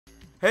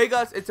Hey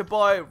guys, it's a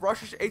boy,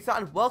 Rajkrishan89,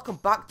 and welcome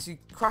back to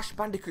Crash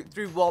Bandicoot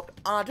 3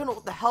 Warped. And I don't know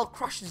what the hell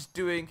Crash is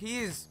doing. He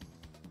is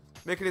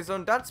making his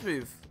own dance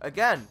move,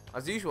 again,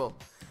 as usual.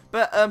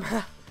 But,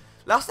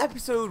 last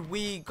episode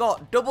we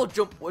got double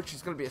jump, which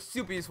is going to be a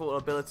super useful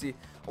ability.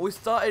 And we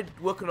started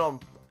working on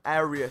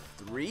area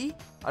 3.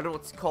 I don't know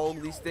what to call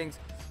these things.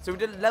 So we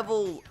did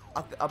level,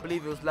 I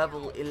believe it was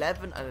level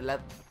 11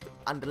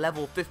 and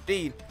level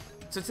 15.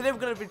 So today we're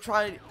going to be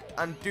trying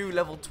and do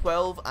level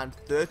 12 and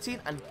 13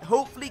 and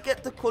hopefully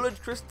get the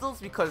colored crystals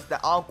because they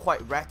are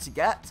quite rare to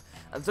get,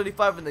 and there's only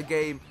 5 in the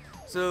game.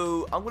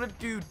 So I'm going to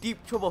do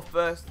Deep Trouble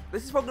first.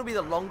 This is probably going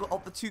to be the longer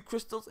of the 2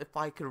 crystals if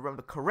I can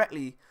remember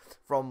correctly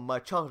from my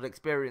childhood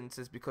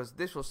experiences, because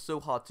this was so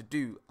hard to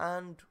do.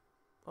 And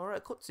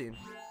alright, cutscene.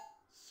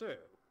 So,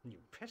 you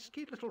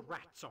pesky little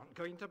rats aren't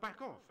going to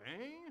back off,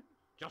 eh?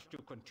 Just to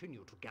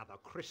continue to gather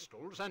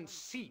crystals and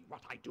see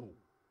what I do.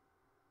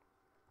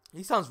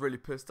 He sounds really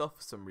pissed off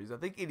for some reason. I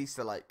think he needs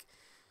to, like,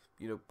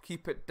 you know,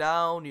 keep it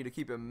down, you know,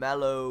 keep it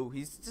mellow.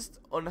 He's just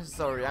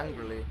unnecessarily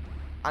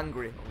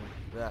angry.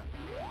 There.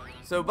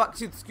 So back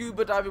to the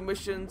scuba diving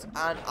missions,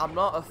 and I'm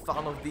not a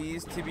fan of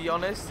these, to be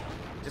honest.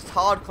 Just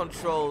hard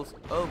controls.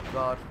 Oh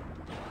god.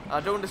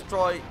 I don't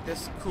destroy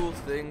this cool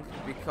thing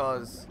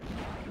because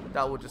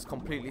that would just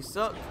completely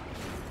suck.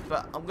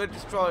 But I'm going to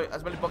destroy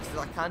as many boxes as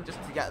I can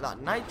just to get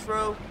that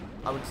nitro.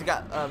 I mean, to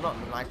get, not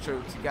the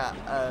nitro, to get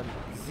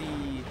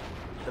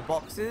the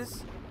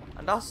boxes,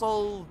 and that's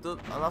all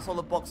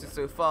the boxes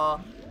so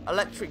far.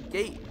 Electric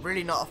gate,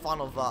 really not a fan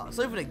of that. It's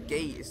not even a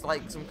gate, it's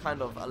like some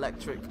kind of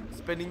electric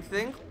spinning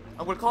thing.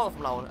 I'm gonna call it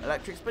from now on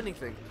electric spinning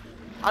thing.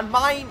 And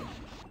mine.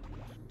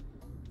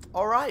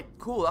 Alright,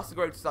 cool, that's a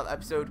great start the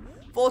episode.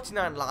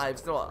 49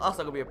 lives, no, that's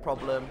not gonna be a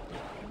problem.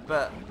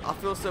 But I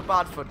feel so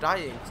bad for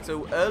dying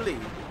so early.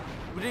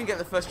 We didn't get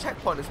the first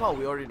checkpoint as well,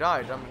 we already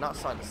died. I mean, that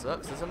kind of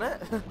sucks, isn't it?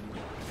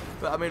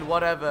 But I mean,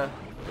 whatever.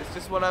 It's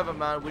just whatever,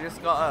 man. We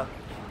just gotta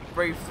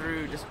brave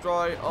through,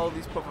 destroy all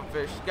these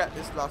pufferfish, get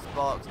this last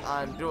box,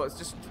 and do it. It's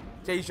just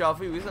deja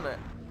vu, isn't it?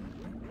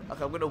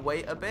 Okay, I'm gonna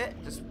wait a bit,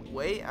 just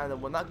wait, and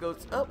then when that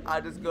goes up,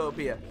 I just go up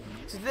here.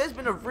 So today's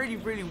been a really,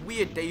 really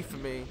weird day for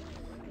me.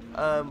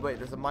 Wait,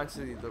 there's a mine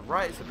to the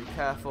right, so be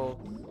careful.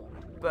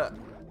 But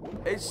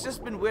it's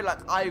just been weird.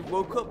 Like, I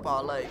woke up by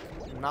like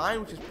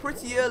 9, which is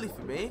pretty early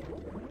for me,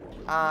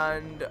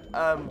 and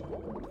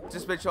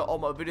just make sure all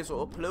my videos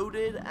are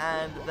uploaded,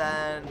 and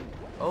then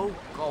oh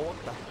god,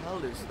 what the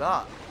hell is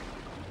that?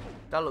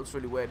 That looks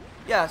really weird.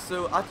 Yeah,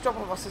 so I dropped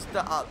off my sister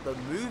at the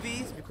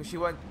movies because she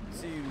went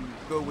to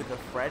go with a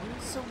friend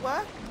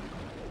somewhere.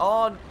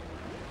 On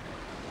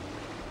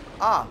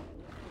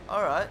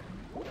alright.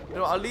 You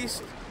know, at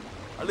least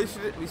she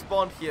didn't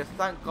respawn here.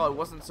 Thank God it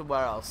wasn't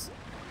somewhere else.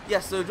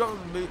 Yeah, so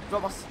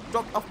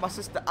dropped off my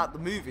sister at the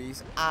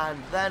movies,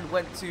 and then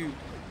went to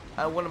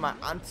one of my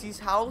auntie's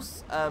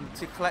house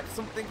to collect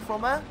something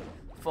from her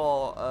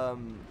for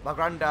my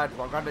granddad.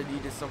 My granddad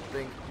needed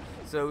something.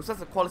 So we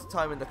spent a quality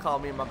time in the car,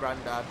 me and my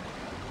granddad,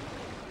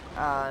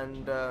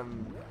 and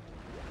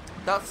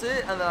that's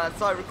it. And then I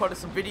started recording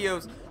some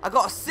videos. I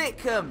got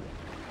sick.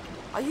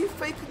 Are you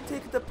faking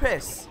taking the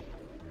piss?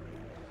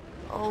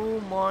 Oh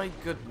my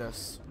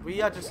goodness,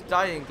 we are just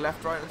dying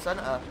left, right, and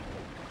center.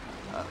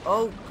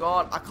 Oh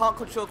god, I can't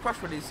control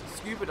Crash when he's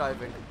scuba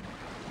diving.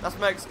 That's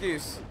my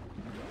excuse.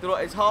 You know,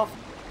 it's half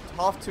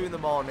 2 in the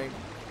morning,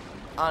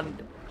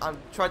 and I'm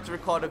trying to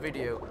record a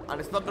video, and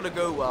it's not gonna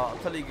go well. I'm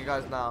telling you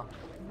guys now.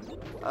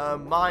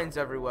 Mines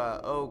everywhere.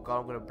 Oh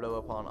god, I'm gonna blow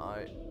up, aren't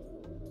I?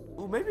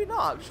 Oh, maybe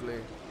not actually.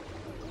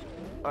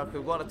 Okay,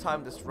 we gotta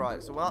time this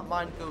right. So when that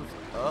mine goes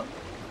up,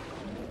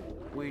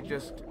 we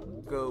just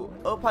go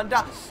up and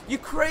down. You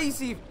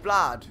crazy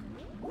blad.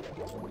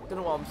 Don't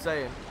know what I'm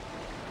saying.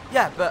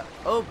 Yeah, but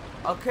oh,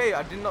 okay,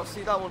 I did not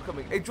see that one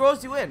coming. It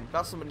draws you in.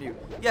 That's something new.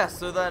 Yeah,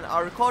 so then I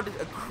recorded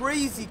a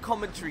crazy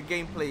commentary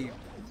gameplay,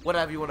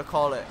 whatever you want to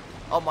call it,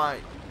 on my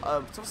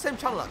so same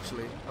channel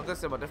actually. I'm gonna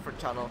say my different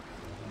channel.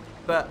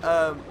 But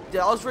yeah,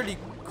 that was really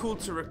cool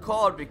to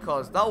record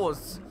because that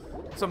was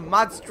some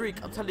mad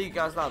streak. I'm telling you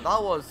guys now,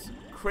 that was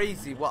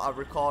crazy what I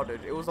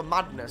recorded. It was a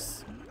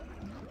madness.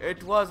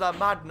 It was a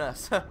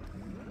madness.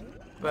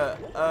 But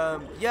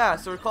yeah,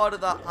 so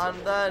recorded that, and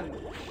then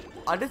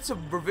I did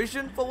some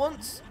revision for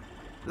once.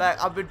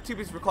 Like, I've been too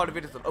busy recording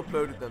videos and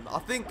uploaded them. I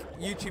think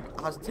YouTube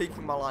has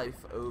taken my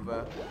life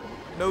over.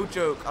 No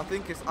joke. I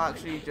think it's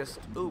actually just,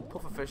 oh,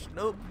 pufferfish.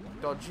 Nope,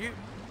 dodge you.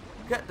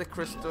 Get the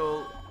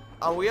crystal.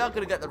 And we are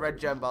going to get the red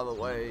gem, by the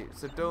way,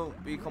 so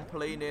don't be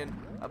complaining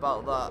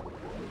about that.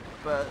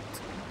 But,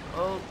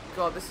 oh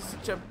god, this is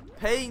such a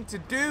pain to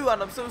do,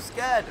 and I'm so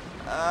scared.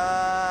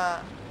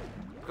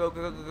 Go, go,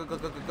 go, go, go,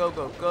 go, go,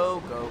 go, go,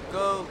 go,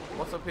 go.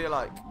 What's up here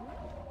like?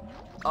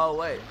 Oh,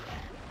 wait.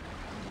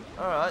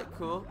 Alright,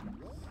 cool.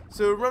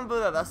 So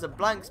remember that that's a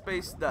blank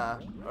space there,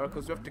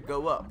 because we have to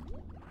go up.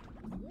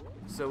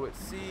 So it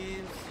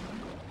seems,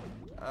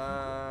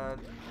 and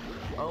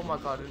oh my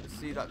god, I didn't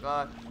see that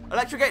guy.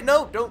 Electric gate,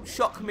 no, don't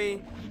shock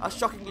me. That's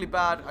shockingly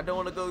bad. I don't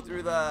want to go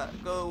through there.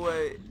 Go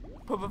away.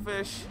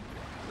 Pufferfish.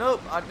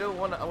 Nope, I don't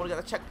want to. I want to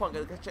get the checkpoint.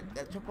 Get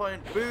the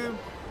checkpoint. Boom.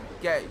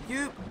 Get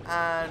you,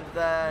 and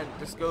then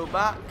just go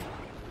back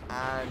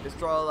and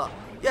destroy all that.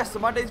 Yeah, so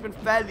my day's been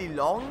fairly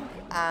long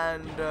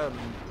and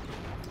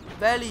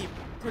fairly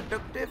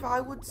productive,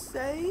 I would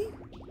say.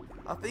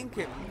 I think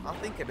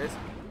it is.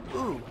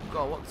 Ooh,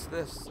 God, what's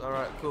this? All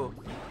right, cool.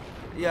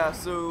 Yeah,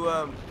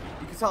 so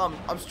you can tell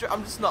I'm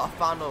just not a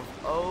fan of.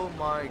 Oh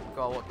my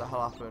God, what the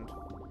hell happened?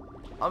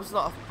 I'm just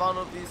not a fan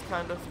of these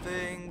kind of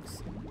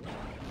things.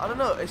 I don't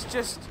know. It's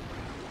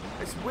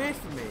weird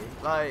for me.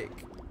 Like,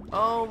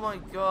 oh my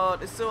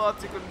God, it's so hard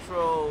to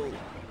control.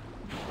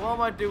 Why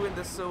am I doing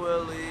this so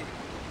early?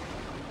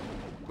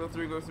 Go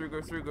through, go through,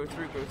 go through, go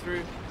through, go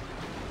through.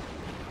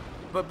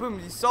 But boom,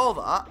 you saw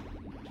that,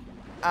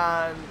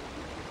 and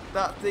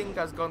that thing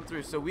has gone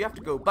through. So we have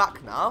to go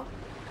back now,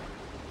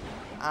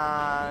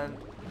 and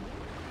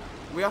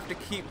we have to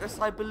keep this,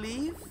 I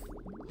believe.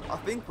 I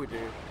think we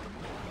do.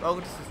 I'm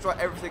going to just destroy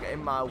everything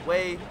in my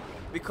way,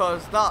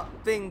 because that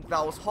thing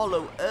that was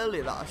hollow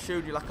earlier that I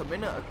showed you like a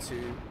minute or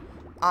two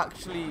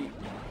actually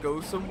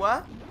goes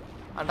somewhere,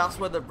 and that's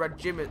where the red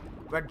gem is.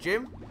 Red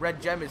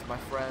gem is, my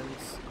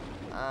friends.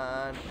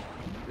 And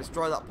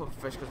destroy that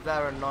pufferfish because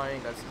they're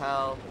annoying as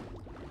hell.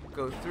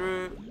 Go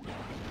through.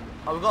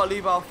 Oh, we've got to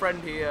leave our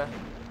friend here.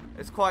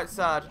 It's quite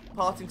sad.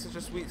 Parting such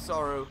a sweet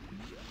sorrow.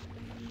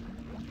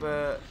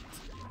 But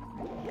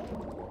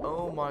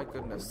oh my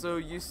goodness. So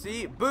you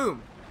see,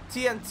 boom,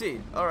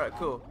 TNT. Alright,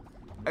 cool.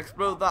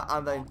 Explode that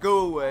and then go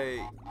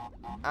away.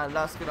 And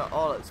that's gonna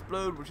all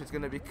explode, which is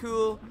gonna be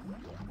cool.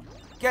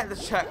 Get the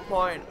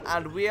checkpoint,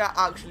 and we are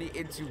actually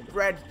into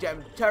red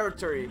gem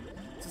territory.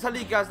 To tell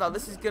you guys now,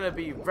 this is gonna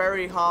be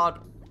very hard.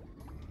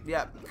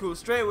 Yeah, cool.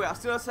 Straight away, as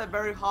soon as I said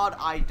very hard,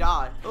 I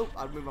die. Oh,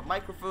 I moved my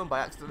microphone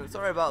by accident.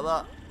 Sorry about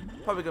that.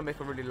 Probably gonna make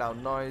a really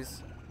loud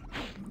noise.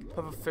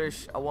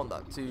 Pufferfish, I want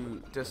that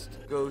to just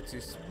go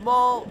to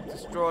small,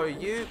 destroy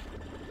you,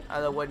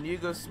 and then when you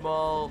go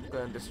small,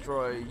 gonna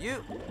destroy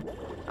you.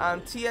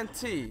 And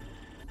TNT,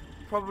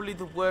 probably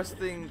the worst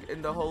thing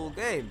in the whole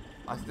game.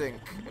 I think,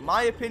 in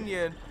my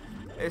opinion,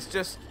 it's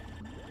just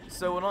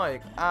so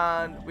annoying.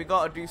 And we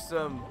gotta do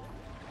some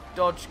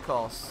dodge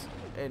course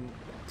in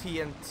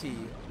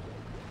TNT,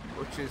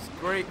 which is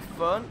great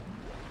fun.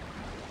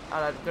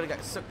 And I'm gonna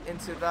get sucked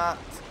into that.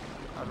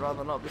 I'd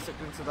rather not be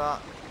sucked into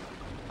that.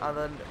 And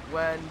then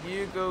when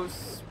you go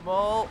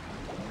small,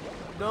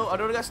 no, I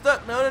don't wanna get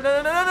stuck. No, no,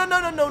 no, no, no, no,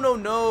 no, no, no,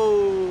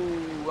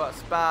 no.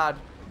 That's bad.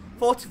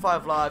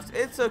 45 lives.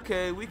 It's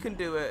okay. We can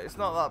do it. It's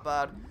not that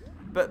bad.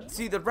 But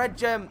see, the red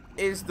gem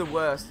is the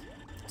worst.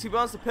 To be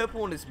honest, the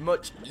purple one is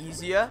much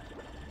easier.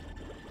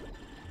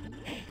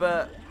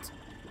 But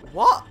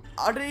what?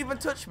 I didn't even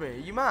touch me. Are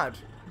you mad?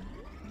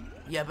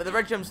 Yeah, but the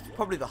red gem's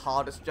probably the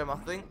hardest gem, I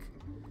think.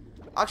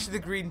 Actually,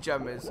 the green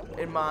gem is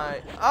in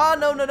my. Ah,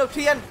 no, no, no,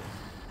 TN.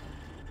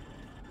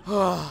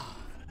 Oh,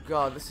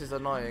 God, this is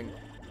annoying.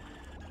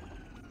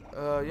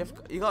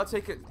 You gotta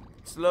take it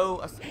slow.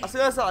 As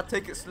soon as I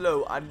take it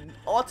slow, I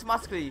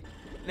automatically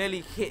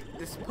nearly hit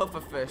this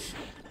pufferfish,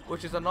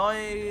 which is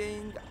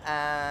annoying.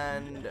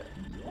 And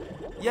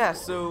yeah,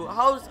 so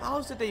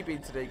how's the day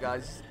been today,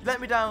 guys?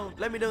 Let me know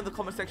in the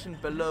comment section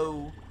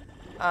below,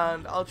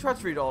 and I'll try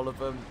to read all of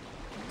them.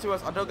 To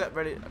us, I don't get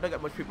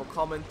much people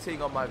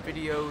commenting on my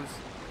videos.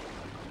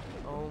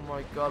 Oh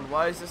my God,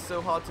 why is this so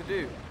hard to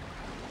do?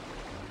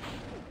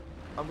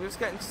 I'm just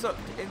getting sucked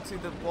into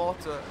the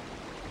water,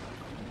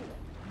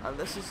 and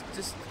this is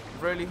just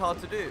really hard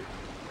to do.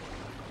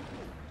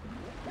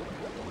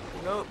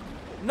 Nope.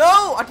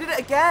 No, I did it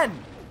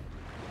again.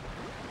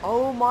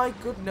 Oh my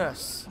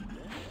goodness.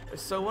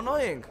 It's so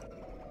annoying.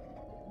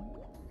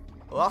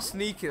 Oh, that's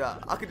sneaky,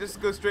 that. I could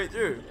just go straight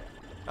through.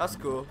 That's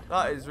cool.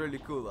 That is really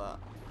cool, that.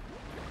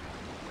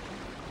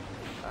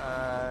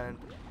 And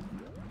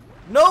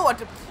no, I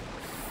did.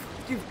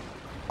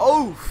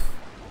 Oh,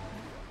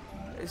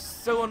 it's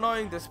so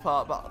annoying, this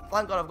part. But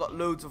thank God I've got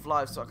loads of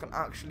lives, so I can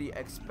actually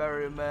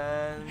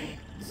experiment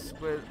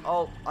with.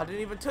 Oh, I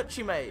didn't even touch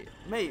you, mate.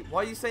 Mate,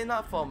 why are you saying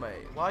that for,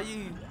 mate? Why are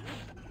you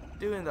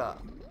doing that?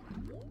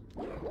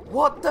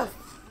 What the?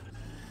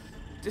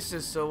 This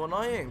is so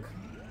annoying.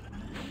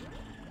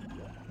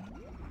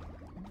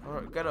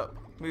 Alright, get up.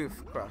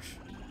 Move, crash.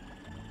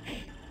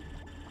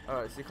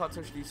 Alright, so you can't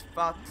touch these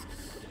fats.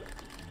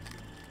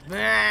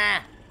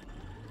 Nah!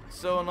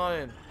 So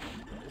annoying.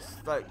 It's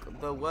like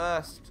the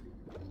worst.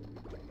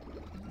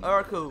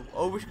 Alright, cool.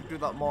 I wish we could do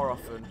that more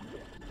often.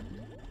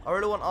 I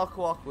really want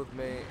Aku Aku with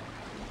me.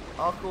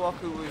 Aku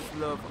Aku is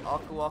love.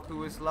 Aku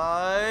Aku is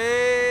life.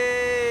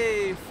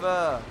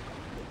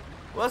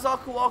 Where's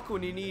Aku Aku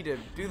when you need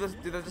him? Did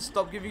I just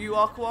stop giving you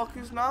Aku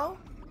Akus now?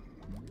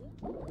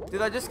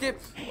 Did I just give?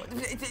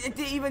 It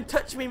didn't even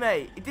touch me,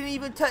 mate. It didn't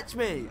even touch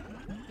me.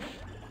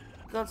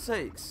 God's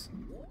sakes.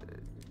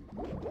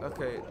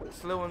 Okay,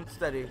 slow and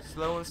steady,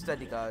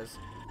 guys.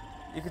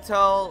 You can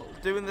tell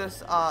doing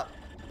this at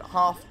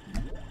half.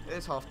 It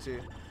is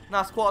 2:30.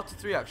 Nah, it's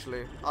 2:45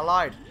 actually. I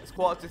lied. It's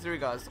 2:45,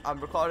 guys. I'm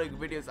recording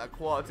videos at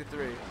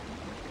 2:45.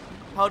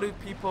 How do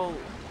people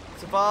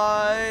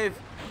survive?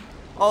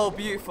 Oh,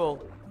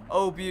 beautiful.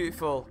 Oh,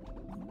 beautiful.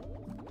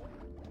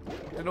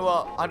 You know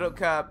what? I don't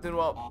care. You know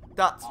what?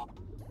 That's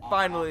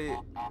finally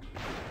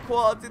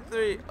quarter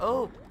 3.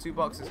 Oh, 2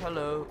 boxes.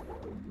 Hello.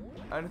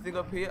 Anything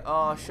up here?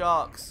 Oh,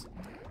 sharks.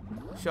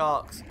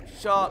 Sharks.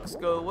 Sharks,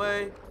 go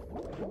away.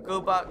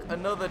 Go back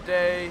another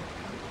day.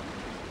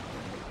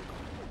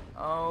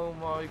 Oh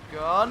my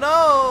god.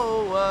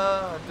 No!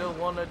 I don't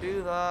want to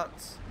do that.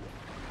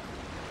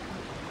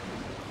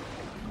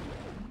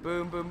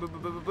 Boom, boom, boom,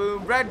 boom, boom, boom,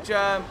 boom. Red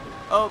gem.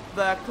 Up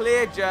there.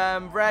 Clear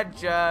gem. Red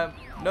gem.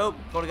 Nope.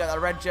 Gotta get that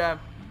red gem.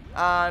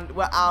 And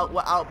we're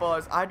out,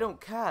 boys. I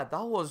don't care.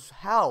 That was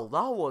hell.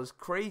 That was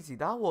crazy.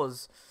 That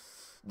was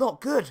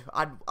not good.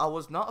 I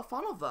was not a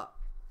fan of that.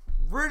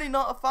 Really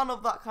not a fan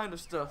of that kind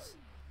of stuff.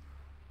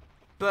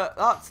 But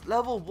that's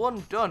level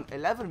 1 done.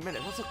 11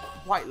 minutes. That's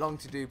quite long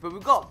to do. But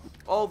we've got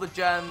all the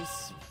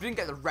gems. We didn't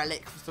get the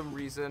relic for some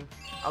reason.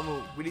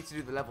 And we need to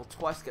do the level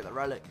twice to get the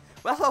relic.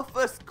 But that's our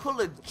first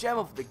coloured gem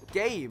of the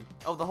game.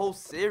 Of the whole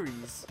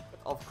series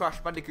of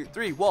Crash Bandicoot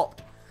 3.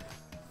 What?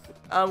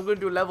 And we're going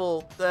to do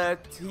level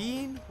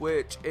 13,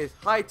 which is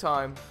high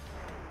time.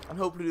 And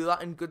hopefully do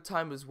that in good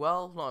time as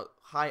well. Not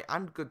high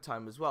and good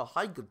time as well.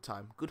 High good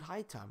time. Good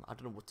high time. I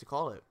don't know what to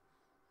call it.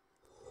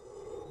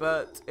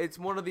 But it's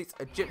one of these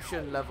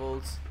Egyptian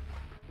levels.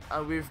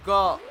 And we've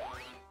got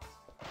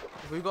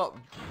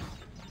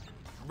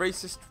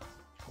racist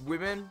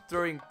women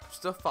throwing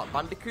stuff at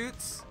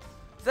bandicoots.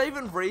 Is that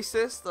even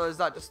racist? Or is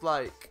that just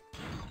like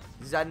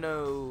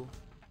xenophobia?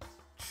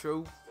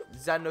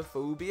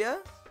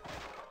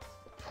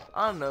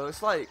 I don't know.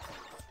 It's like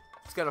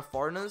scared of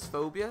foreigners.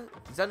 Phobia.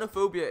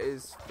 Xenophobia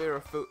is fear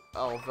of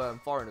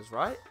foreigners,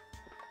 right?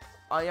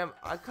 I'm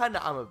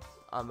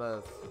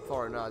a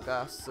foreigner, I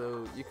guess.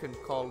 So you can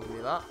call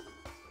me that.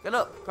 Get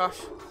up,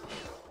 Crash.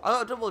 I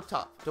got a double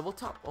tap. Double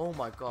tap. Oh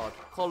my god.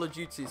 Call of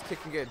Duty is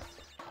kicking in.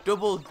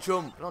 Double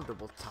jump. Not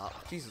double tap.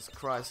 Jesus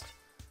Christ.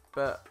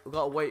 But we've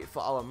got to wait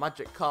for our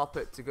magic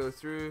carpet to go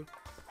through.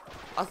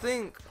 I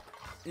think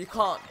you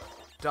can't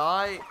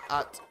die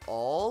at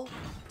all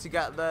to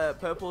get the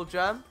purple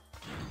gem.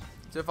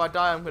 So if I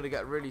die, I'm going to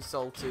get really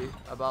salty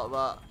about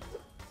that.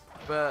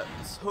 But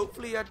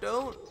hopefully I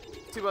don't.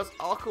 To us,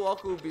 Aku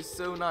would be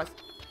so nice.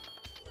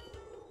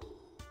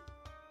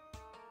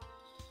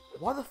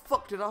 Why the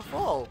fuck did I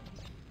fall?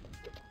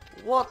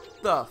 What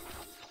the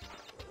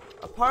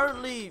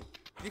apparently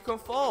you can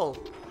fall.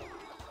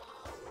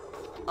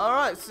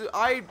 Alright, so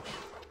I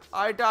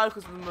died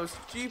because of the most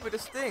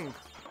stupidest thing.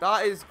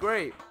 That is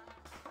great.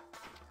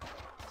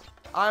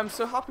 I am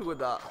so happy with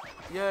that.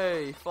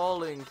 Yay,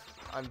 falling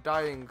and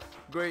dying.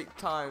 Great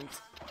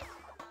times.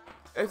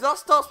 If that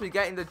stops me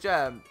getting the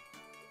gem,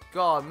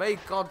 God, may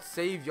God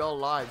save your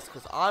lives,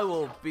 because I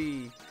will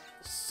be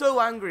so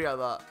angry at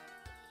that.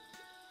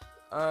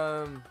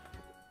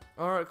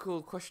 Alright,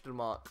 cool, question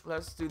mark.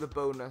 Let's do the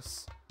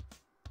bonus.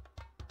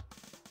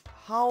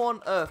 How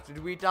on earth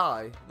did we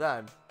die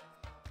then?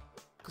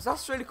 Because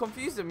that's really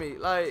confusing me.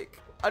 Like,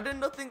 I did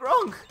nothing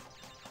wrong.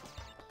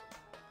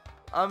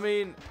 I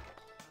mean,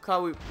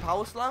 can we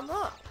power slam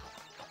that?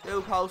 Yeah,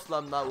 we'll power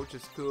slam that, which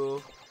is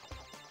cool.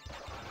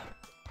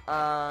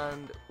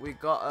 And we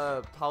got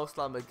a power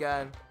slam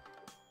again.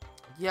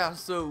 Yeah,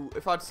 so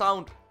if I'd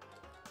sound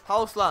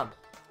power slam,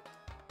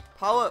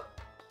 power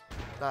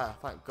there,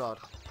 thank God.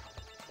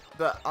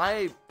 But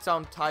I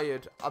sound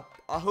tired.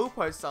 I hope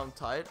I sound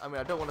tired. I mean,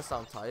 I don't want to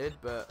sound tired,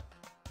 but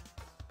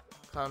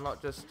can I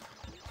not just?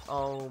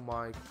 Oh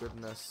my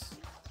goodness.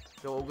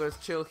 So we're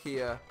gonna chill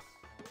here.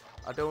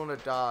 I don't want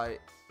to die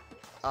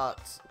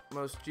at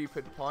most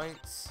stupid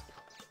points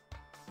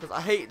because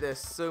I hate this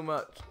so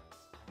much.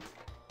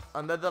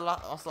 And then the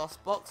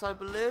last box, I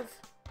believe.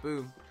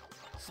 Boom.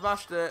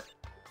 Smashed it.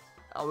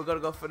 And we're going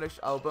to go finish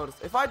our bonus.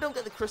 If I don't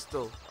get the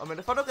crystal, I mean,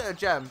 if I don't get a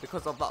gem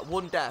because of that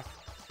one death,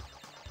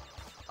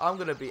 I'm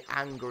going to be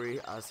angry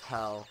as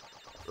hell.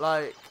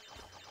 Like,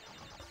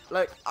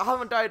 I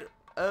haven't died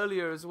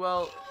earlier as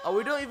well. Oh,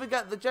 we don't even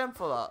get the gem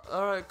for that.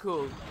 Alright,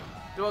 cool.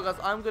 You know what, guys?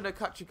 I'm going to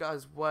catch you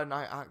guys when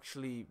I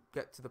actually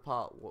get to the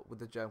part with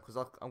the gem, because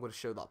I'm going to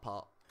show that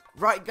part.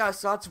 Right, guys,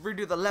 so I had to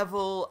redo the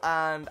level,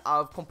 and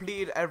I've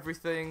completed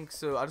everything,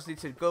 so I just need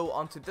to go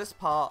onto this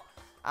part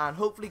and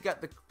hopefully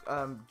get the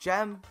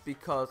gem,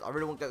 because I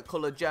really want to get the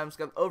colored gems,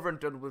 get them over and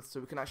done with,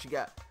 so we can actually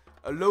get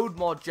a load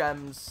more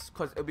gems,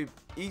 because it'll be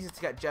easier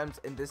to get gems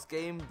in this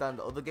game than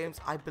the other games,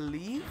 I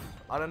believe.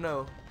 I don't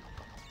know,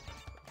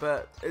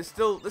 but this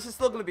is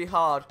still going to be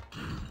hard,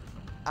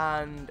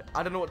 and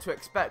I don't know what to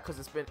expect, because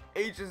it's been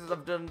ages since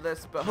I've done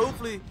this, but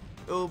hopefully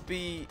it'll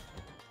be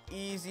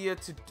easier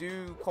to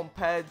do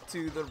compared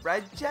to the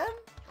red gem,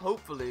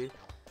 hopefully,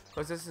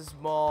 because this is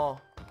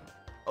more.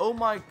 Oh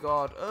my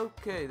god,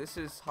 okay, this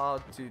is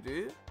hard to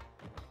do.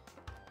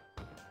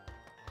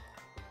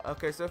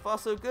 Okay, so far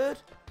so good.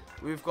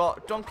 We've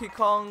got Donkey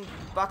Kong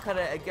back at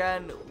it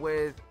again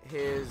with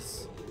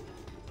his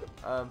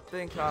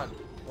thing. I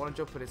want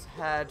to jump at his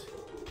head.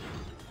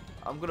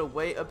 I'm gonna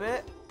wait a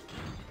bit,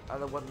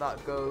 and then when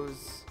that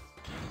goes,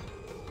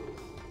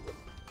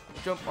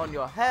 jump on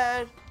your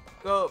head.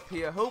 Go up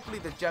here. Hopefully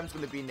the gem's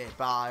going to be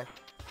nearby.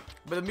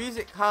 But the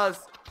music has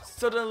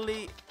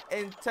suddenly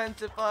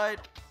intensified.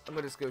 I'm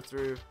gonna just go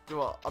through. Do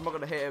what? I'm not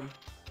gonna hit him.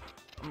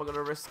 I'm not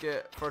gonna risk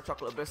it for a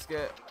chocolate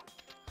biscuit.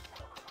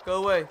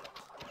 Go away.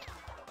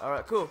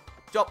 Alright, cool.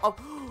 Jump up.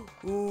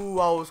 Ooh,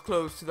 I was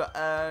close to the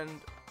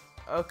end.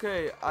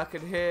 Okay, I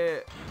can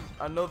hear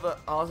another.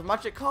 Oh, there's a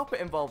magic carpet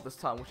involved this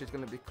time, which is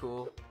gonna be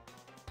cool.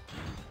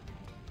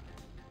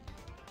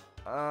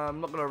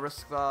 I'm not gonna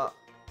risk that.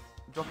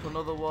 Drop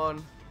another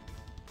one.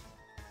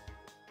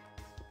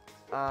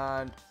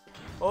 And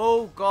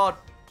oh god,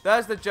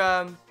 there's the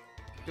gem.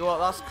 You know what?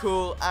 That's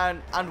cool.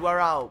 And we're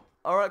out.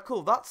 All right,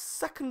 cool. That's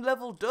second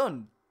level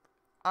done,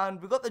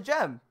 and we got the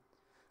gem.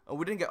 And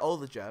we didn't get all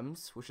the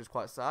gems, which is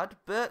quite sad.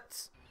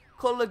 But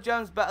color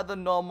gems better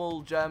than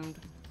normal gemmed.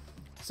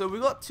 So we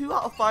got 2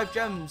 out of 5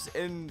 gems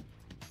in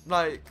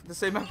like the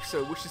same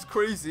episode, which is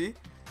crazy.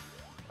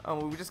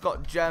 And we just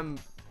got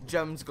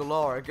gems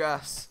galore, I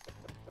guess.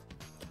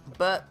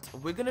 But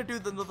we're gonna do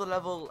another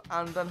level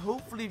and then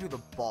hopefully do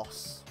the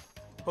boss.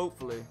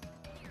 Hopefully.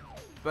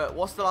 But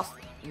what's the last?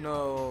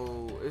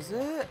 No, is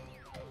it?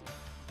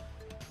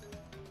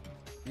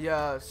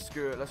 Yeah,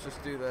 screw it. Let's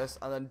just do this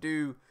and then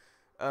do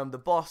the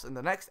boss in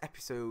the next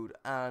episode,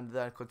 and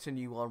then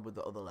continue on with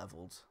the other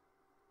levels.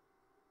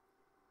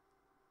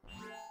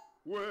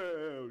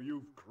 Well,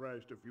 you've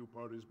crashed a few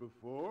parties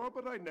before,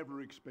 but I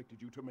never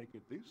expected you to make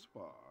it this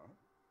far.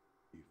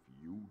 If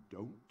you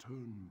don't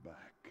turn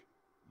back,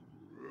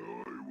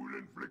 I will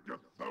inflict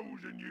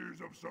 1,000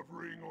 years of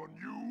suffering on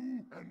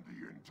you and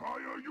the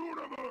entire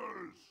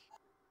universe!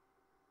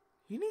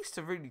 He needs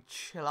to really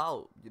chill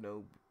out, you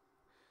know.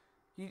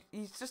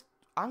 He's just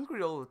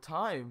angry all the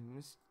time.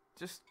 It's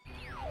just,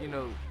 you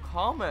know,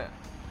 calm it.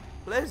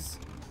 Please.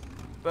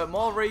 But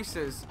more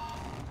races.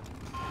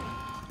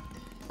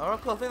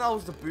 Alright, cool. I think that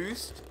was the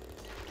boost.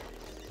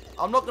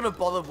 I'm not gonna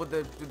bother with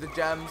the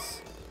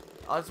gems.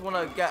 I just want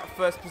to get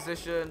first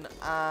position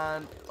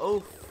and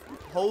oh,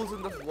 holes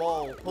in the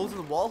wall, holes in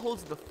the wall,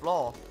 holes in the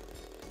floor.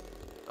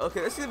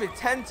 Okay, this is gonna be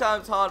 10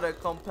 times harder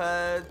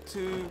compared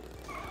to.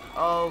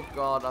 Oh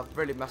god, I've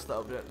really messed that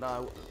up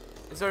now.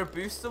 Is there a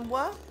boost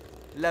somewhere?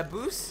 Le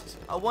boost?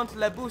 I want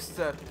le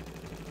booster.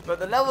 But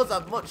the levels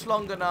are much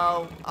longer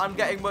now. I'm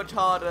getting much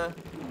harder.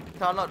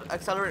 Can I not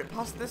accelerate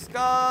past this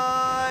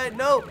guy?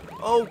 No!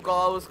 Oh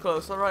god, I was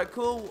close. Alright,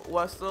 cool.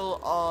 We're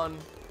still on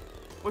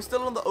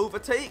the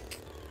overtake.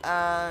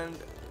 And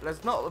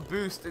there's not a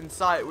boost in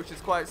sight, which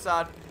is quite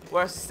sad.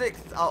 We're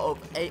 6th out of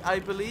 8, I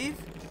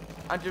believe.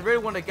 And you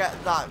really want to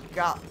get that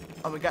gap.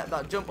 And we get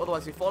that jump,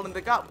 otherwise you fall in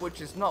the gap, which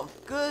is not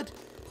good.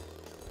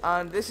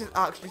 And this is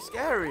actually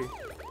scary.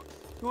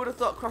 Who would have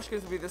thought Crash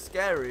games would be this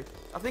scary?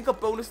 I think a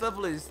bonus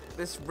level is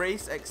this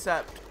race,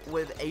 except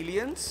with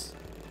aliens.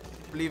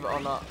 Believe it or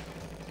not.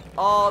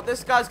 Oh,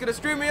 this guy's gonna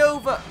screw me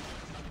over.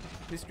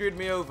 He screwed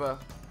me over.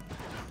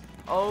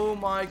 Oh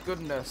my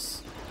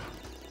goodness.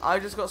 I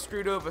just got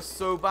screwed over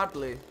so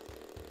badly.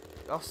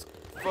 That's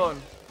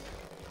fun.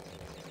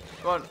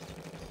 Go on.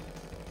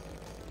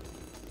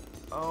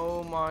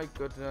 Oh my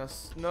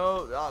goodness.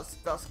 No,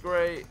 that's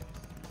great.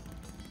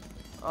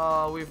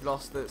 Oh, we've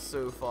lost it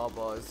so far,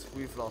 boys.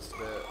 We've lost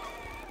it.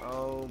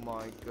 Oh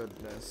my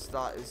goodness.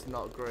 That is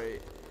not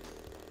great.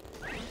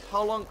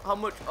 How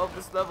much of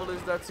this level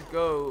is there to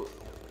go?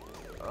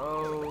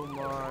 Oh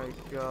my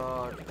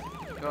god.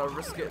 Gotta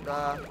risk it there.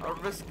 I'll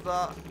risk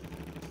that.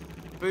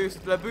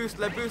 Boost, le boost,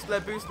 le boost, le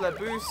boost, le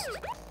boost.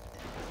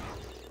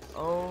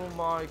 Oh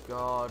my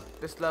god.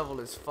 This level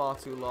is far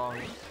too long.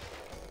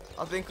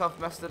 I think I've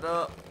messed it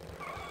up.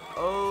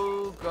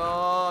 Oh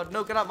god.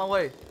 No, get out of my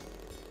way.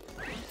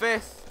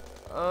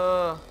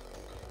 5th.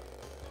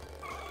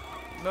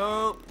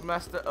 Nope,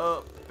 messed it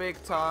up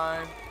big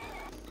time.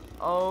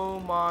 Oh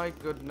my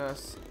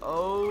goodness.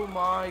 Oh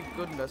my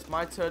goodness.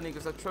 My turning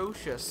is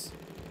atrocious.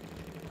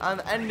 And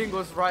the ending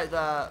was right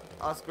there.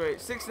 That's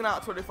great. 16 out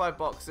of 25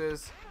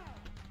 boxes.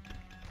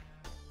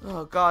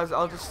 Oh guys,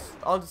 I'll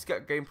just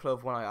get gameplay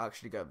of when I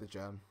actually get the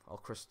gem or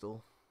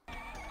crystal.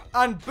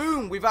 And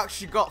boom, we've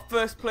actually got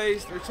first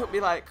place. It took me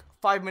like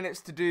 5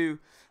 minutes to do,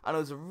 and it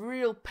was a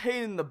real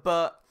pain in the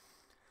butt.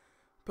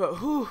 But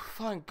whew,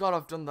 thank God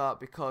I've done that,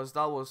 because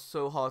that was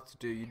so hard to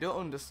do. You don't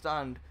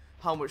understand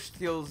how much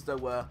skills there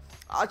were.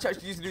 I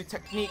actually used a new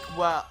technique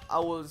where I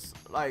was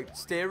like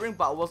steering,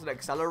 but I wasn't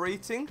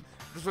accelerating.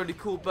 It was really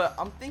cool. But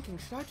I'm thinking,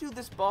 should I do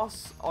this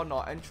boss or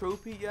not?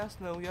 Entropy? Yes,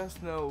 no, yes,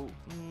 no.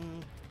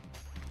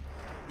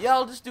 Yeah,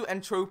 I'll just do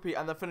entropy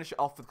and then finish it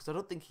off, because I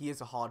don't think he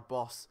is a hard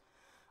boss.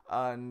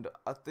 And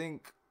I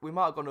think we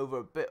might have gone over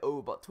a bit over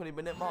about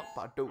 20-minute mark,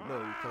 but I don't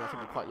know, because I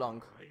think we're quite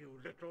long. You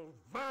little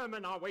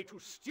vermin are way too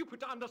stupid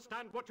to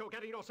understand what you're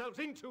getting yourselves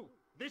into.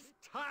 This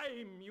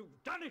time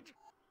you've done it.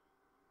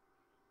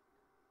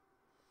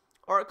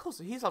 Alright, cool,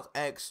 so he sounds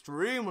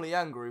extremely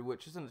angry,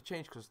 which isn't a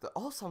change, because they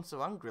all sound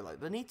so angry. Like,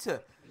 they need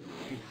to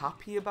be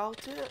happy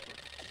about it.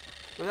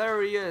 But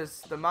there he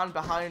is, the man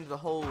behind the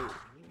whole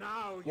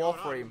now wall you're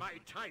frame. on my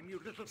time, you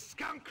little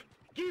skunk.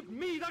 Give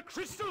me the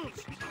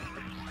crystals.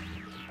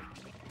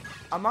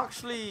 I'm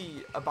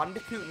actually a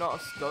Bandicoot, not a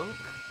skunk.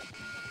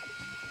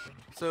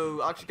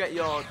 So actually get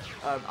your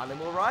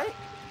animal right.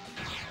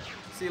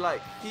 See,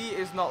 like, he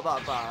is not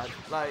that bad.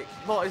 Like,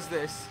 what is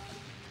this?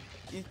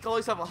 You can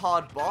always have a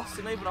hard boss.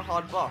 You're not even a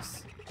hard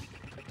boss.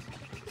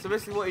 So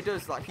basically what he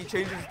does, like, he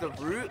changes the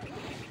route.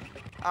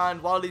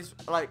 And while he's,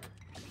 like,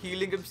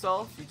 healing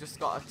himself, you just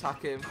gotta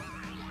attack him.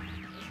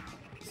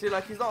 See,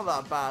 like, he's not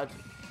that bad.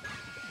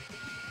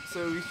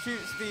 So he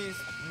shoots these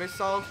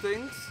missile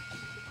things.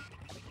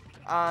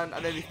 And I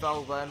nearly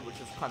fell then, which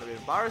is kind of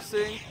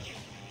embarrassing.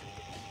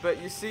 But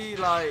you see,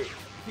 like,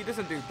 he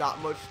doesn't do that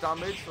much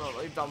damage. Not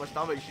like that much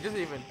damage. He doesn't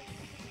even...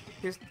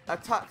 His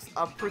attacks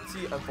are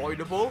pretty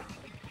avoidable.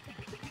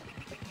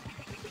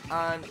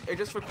 And it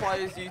just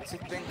requires you to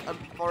think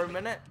for a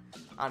minute.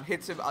 And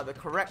hit him at the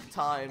correct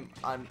time.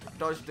 And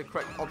dodge the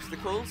correct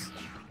obstacles.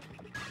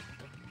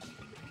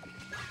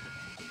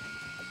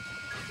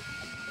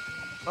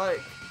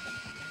 Like...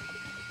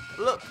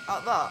 Look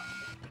at that.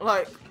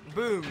 Like,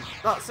 boom.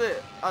 That's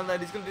it. And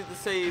then he's going to do the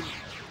same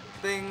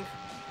thing.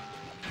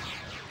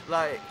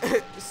 Like,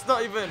 it's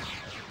not even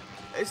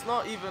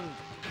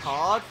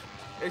hard.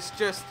 It's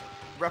just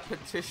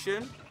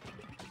repetition.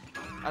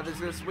 And there's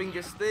gonna swing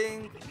his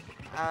thing,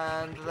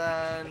 and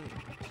then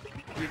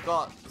you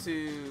got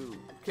to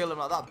kill him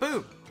like that.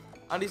 Boom,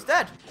 and he's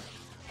dead.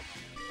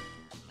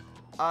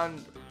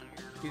 And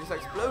he just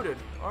exploded.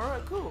 All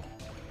right, cool.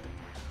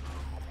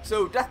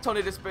 So Death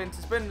Tornado spin.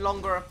 To spin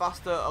longer and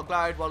faster or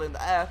glide while in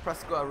the air,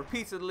 press square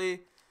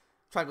repeatedly.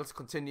 Triangle to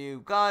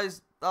continue.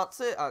 Guys, that's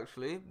it.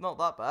 Actually, not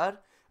that bad.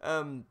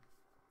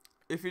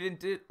 If you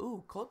didn't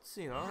ooh,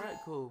 cutscene, alright,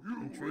 cool.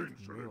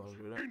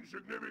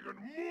 Insignificant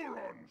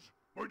morons!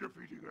 By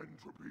defeating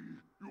entropy,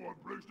 you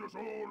have placed us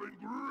all in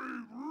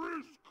grave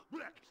risk!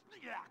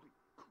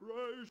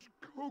 Christ,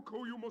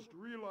 Coco, you must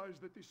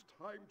realize that this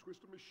time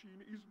twister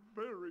machine is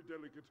very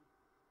delicate.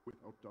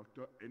 Without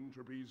Dr.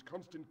 Entropy's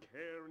constant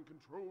care and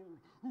control,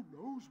 who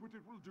knows what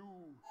it will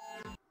do?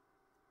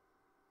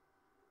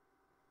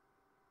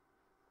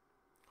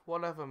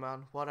 Whatever,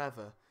 man,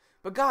 whatever.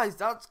 But guys,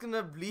 that's going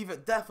to leave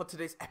it there for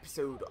today's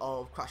episode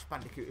of Crash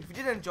Bandicoot. If you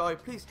did enjoy,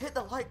 please hit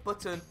the like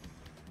button.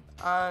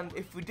 And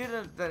if we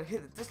didn't, then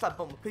hit the dislike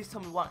button. Please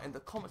tell me why in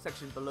the comment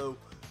section below.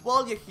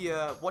 While you're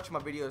here watching my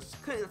videos,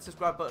 click the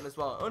subscribe button as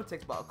well. It only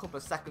takes about a couple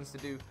of seconds to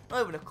do.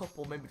 Not even a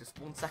couple, maybe just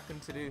 1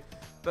 second to do.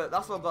 But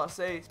that's what I've got to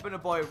say. It's been a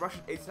boy,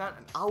 Rajkrishan89,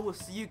 and I will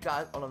see you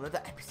guys on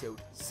another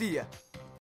episode. See ya.